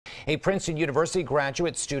A Princeton University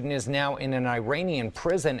graduate student is now in an Iranian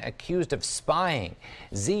prison accused of spying.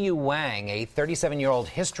 Xiyue Wang, a 37-year-old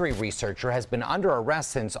history researcher, has been under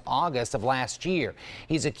arrest since August of last year.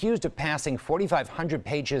 He's accused of passing 4,500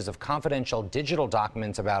 pages of confidential digital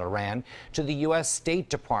documents about Iran to the U.S. State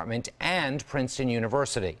Department and Princeton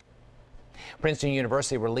University. Princeton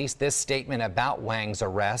University released this statement about Wang's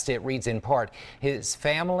arrest. It reads in part, his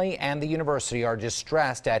family and the university are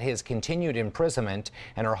distressed at his continued imprisonment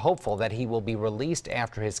and are hopeful that he will be released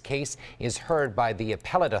after his case is heard by the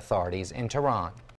appellate authorities in Tehran.